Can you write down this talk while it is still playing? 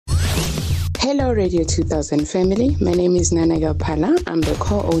Hello Radio 2000 family, my name is Nana Pala. I'm the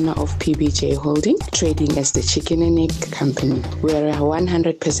co-owner of PBJ Holding, trading as the Chicken and Egg Company. We're a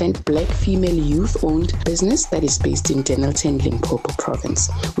 100% black female youth-owned business that is based in Denelton, Limpopo province.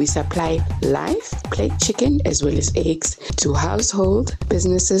 We supply live plate chicken as well as eggs to household,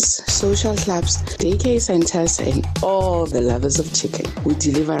 businesses, social clubs, daycare centers, and all the lovers of chicken. We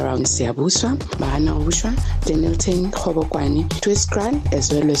deliver around Siabuswa, Mahanabushwa, Denelton, Khobokwani, Twistral,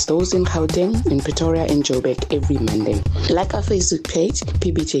 as well as those in Gauteng, in Pretoria and Joburg every Monday. Like our Facebook page,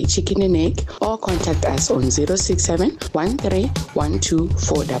 PBJ Chicken and Egg, or contact us on 067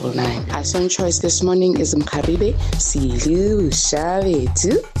 1312499. Our song choice this morning is Mkaribe Silu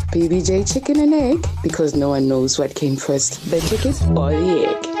Shavetu PBJ Chicken and Egg, because no one knows what came first, the chicken or the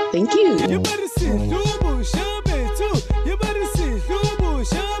egg. Thank you.